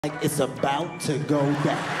Like it's about to go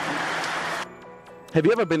down. Have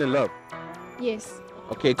you ever been in love? Yes.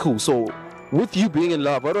 Okay, cool. So, with you being in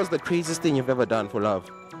love, what was the craziest thing you've ever done for love?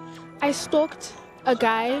 I stalked a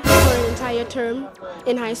guy for an entire term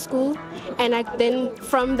in high school, and I then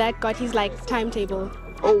from that got his timetable.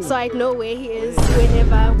 Oh. So I'd know where he is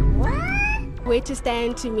whenever, where to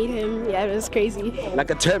stand to meet him. Yeah, it was crazy. Like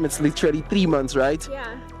a term, it's literally 3 months, right?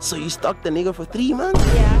 Yeah. So you stalked the nigga for 3 months?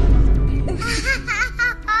 Yeah.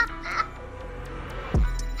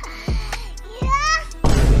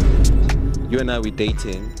 You and I were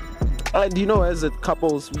dating. And you know, as a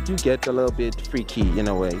couples, we do get a little bit freaky in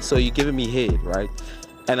a way. So you're giving me head, right?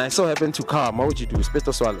 And I so happen to come. What would you do? Spit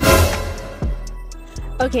or swallow?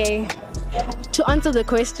 Okay. To answer the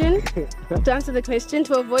question,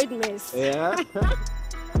 to avoid mess. Yeah.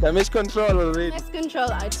 Damage control already. Mess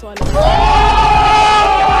control, I'd swallow.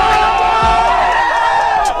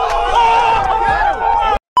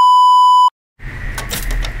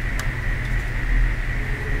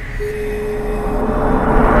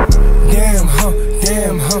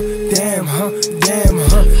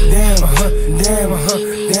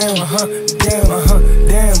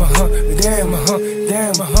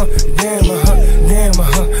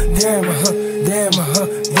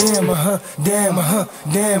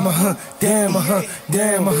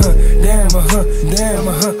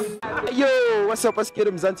 Yo, what's up, what's good,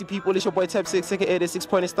 Mzansi people? It's your boy Type 6, aka the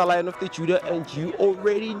 6-point star lion of the Judah, and you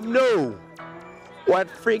already know what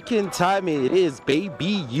freaking time it is,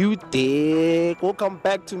 baby. You dig? Welcome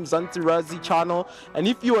back to Mzansirazzi channel, and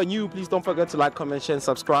if you are new, please don't forget to like, comment, share, and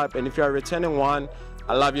subscribe. And if you are a returning one,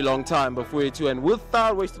 I love you long time before you too. And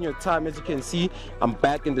without wasting your time, as you can see, I'm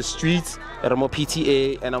back in the streets at Ramo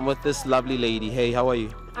PTA, and I'm with this lovely lady. Hey, how are you?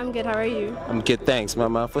 I'm good, how are you? I'm good, thanks,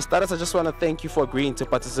 mama. For starters, I just want to thank you for agreeing to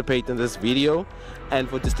participate in this video. And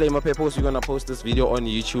for disclaimer purposes, we're going to post this video on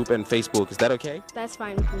YouTube and Facebook. Is that okay? That's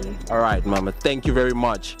fine with me. All right, mama. Thank you very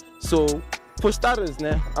much. So, for starters,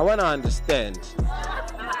 I want to understand,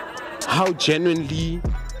 how genuinely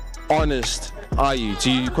honest are you?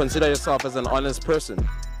 Do you consider yourself as an honest person?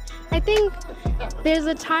 I think there's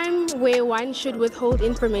a time where one should withhold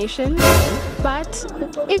information, but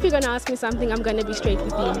if you're going to ask me something, I'm going to be straight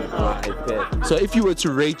with you. I bet. So if you were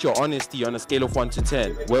to rate your honesty on a scale of 1 to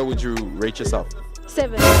 10, where would you rate yourself?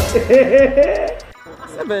 7.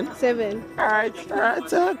 7? 7. All right,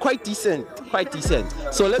 quite decent,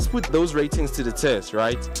 So let's put those ratings to the test,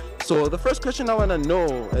 right? So the first question I want to know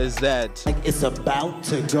is that, Like it's about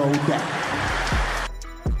to go down.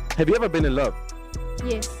 have you ever been in love?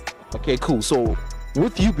 Yes. Okay, cool. So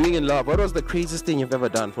with you being in love, what was the craziest thing you've ever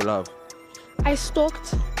done for love? I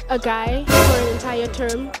stalked a guy for an entire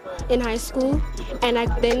term in high school, and I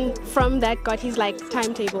then from that got his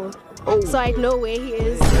timetable. Oh. So I'd know where he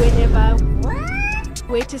is whenever,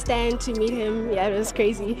 where to stand to meet him. Yeah, it was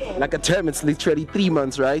crazy. Like a term, it's literally 3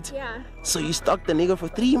 months, right? Yeah. So you stalked the nigga for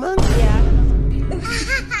 3 months? Yeah.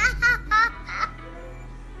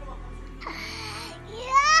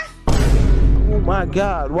 Oh my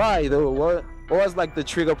God, why though? What was the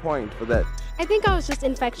trigger point for that? I think I was just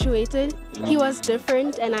infatuated. He was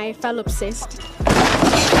different and I felt obsessed.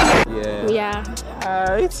 Yeah. Yeah.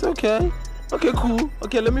 It's okay. Okay, cool.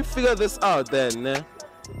 Okay, let me figure this out then.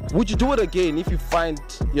 Would you do it again if you find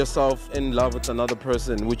yourself in love with another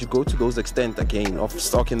person? Would you go to those extent again of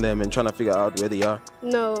stalking them and trying to figure out where they are?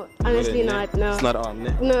 No, honestly not. No. It's not on.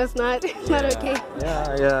 No, it's not. It's not okay.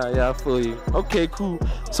 Yeah, I feel you. Okay, cool.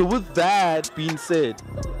 So with that being said,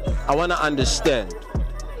 I want to understand,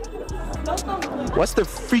 what's the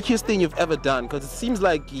freakiest thing you've ever done? Because it seems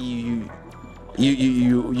like you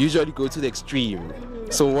usually go to the extreme.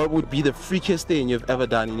 So what would be the freakiest thing you've ever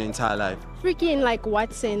done in your entire life? Freaky in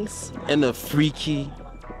what sense? In a freaky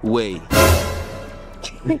way.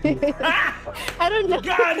 I don't know.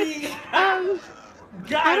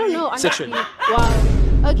 I don't know. Sexually. Wow.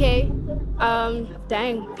 Okay.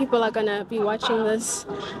 Dang. People are gonna be watching this.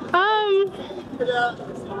 I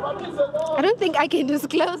don't think I can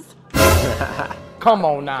disclose. Come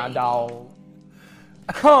on now, dog.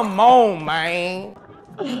 Come on, man.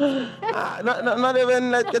 Not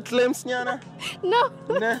even like a glimpse, Nyana? No.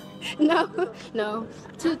 Nah. No.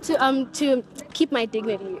 To keep my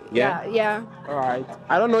dignity. Yeah. All right.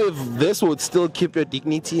 I don't know if this would still keep your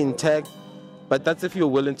dignity intact, but that's if you're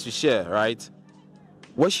willing to share, right?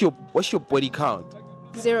 What's your body count?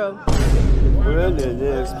 0.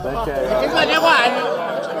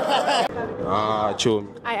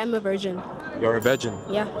 Chum. I am a virgin. You're a virgin?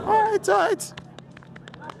 Yeah. All right.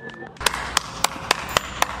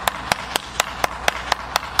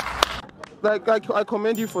 I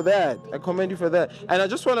commend you for that. I commend you for that. And I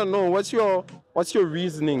just want to know what's your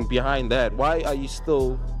reasoning behind that? Why are you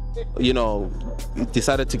still, you know,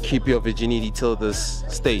 decided to keep your virginity till this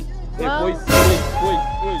state? Well,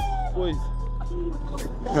 Hey, boys.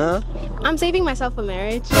 Huh? I'm saving myself for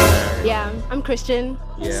marriage. Yeah, I'm Christian,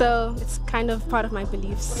 Yeah. so it's kind of part of my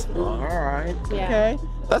beliefs. All right. Yeah. Okay.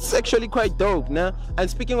 That's actually quite dope, nah? And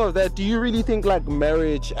speaking of that, do you really think like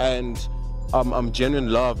marriage and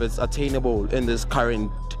genuine love is attainable in this current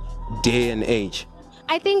day and age?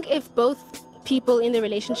 I think if both people in the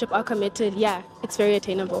relationship are committed, yeah, it's very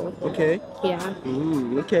attainable. Okay. Yeah.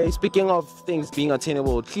 Okay. Speaking of things being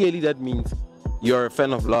attainable, clearly that means you're a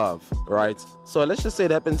fan of love, right? So let's just say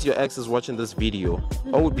it happens your ex is watching this video.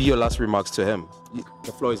 What would be your last remarks to him?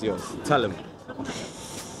 The floor is yours. Tell him.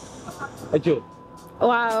 Hey, Joe.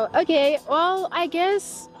 Wow. Okay. Well, I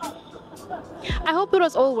guess I hope it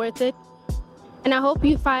was all worth it, and I hope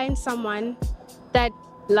you find someone that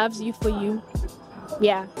loves you for you.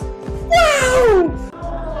 Yeah.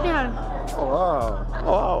 Wow. Yeah. Oh, wow. Oh,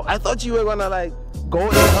 wow. I thought you were gonna like go in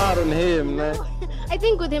hard on him, man. I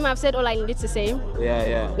think with him, I've said all I needed to say.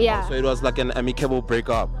 Yeah. Yeah. So it was like an amicable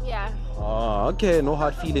breakup. Yeah. Oh, okay. No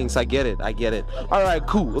hard feelings. I get it. All right,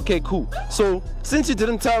 cool. Okay, cool. So since you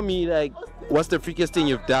didn't tell me like what's the freakiest thing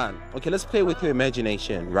you've done, okay, let's play with your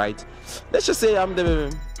imagination, right? Let's just say I'm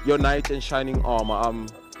your knight in shining armor.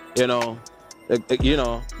 You know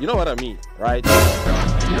what I mean, right?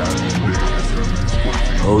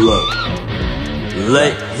 Hold up.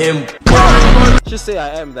 Let him. Just say I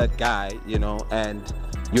am that guy, you know, and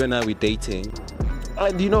you and I we're dating.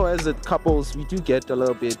 And you know, as a couples, we do get a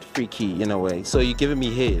little bit freaky in a way. So you're giving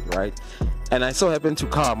me head, right? And I so happen to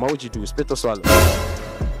come. What would you do? Spit or swallow?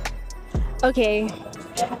 Okay.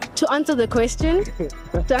 To answer the question,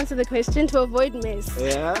 to avoid mess.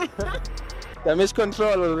 Yeah. Damage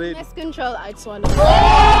control already. Mess control, I'd swallow.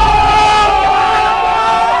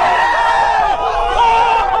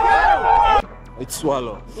 It's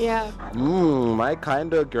swallow. Yeah. My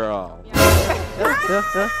kind of girl. Yeah.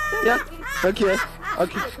 Okay.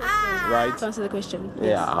 Right. To answer the question.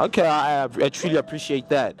 Yeah. Okay. I truly appreciate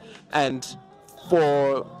that. And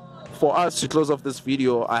for us to close off this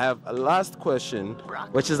video, I have a last question,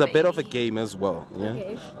 which is a bit of a game as well. Yeah.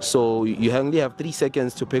 Okay. So you only have 3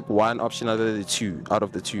 seconds to pick one option out of the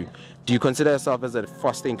two. Do you consider yourself as a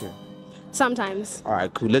fast thinker? Sometimes. All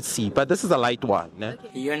right. Cool. Let's see. But this is a light one. Yeah?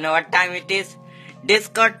 You know what time it is?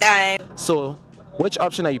 Disco time. So, which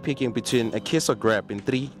option are you picking between a kiss or grab in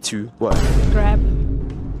 3, 2, 1? Grab.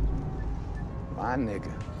 My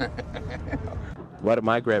nigga. What am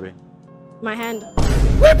I grabbing? My hand.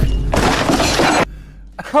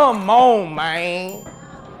 Come on, man.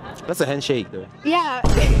 That's a handshake, though. Yeah.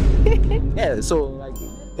 Yeah. So, like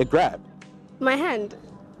a grab. My hand.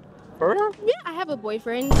 For real? Yeah, I have a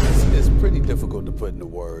boyfriend. It's pretty difficult to put into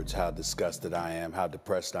words how disgusted I am, how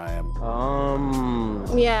depressed I am.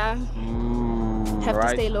 Yeah. Have to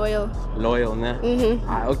Right. stay loyal. Loyal, nah?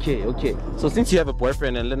 Okay. So since you have a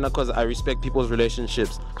boyfriend, and Linda, because I respect people's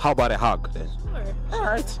relationships, how about a hug then? Sure. All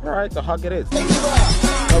right, a hug it is.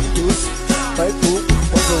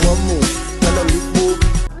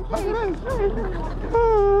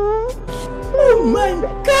 Oh my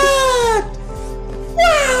God!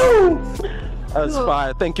 Wow! That's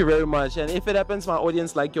fine. Thank you very much. And if it happens, my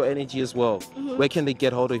audience like your energy as well. Where can they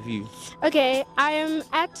get hold of you? Okay, I am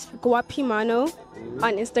at Guapimano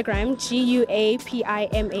on Instagram.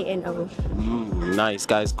 GUAPIMANO. Nice,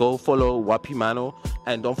 guys. Go follow Wapimano.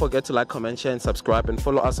 And don't forget to like, comment, share, and subscribe. And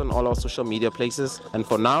follow us on all our social media places. And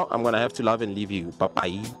for now, I'm going to have to love and leave you.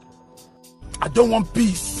 Bye-bye. I don't want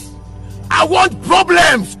peace. I want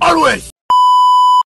problems always.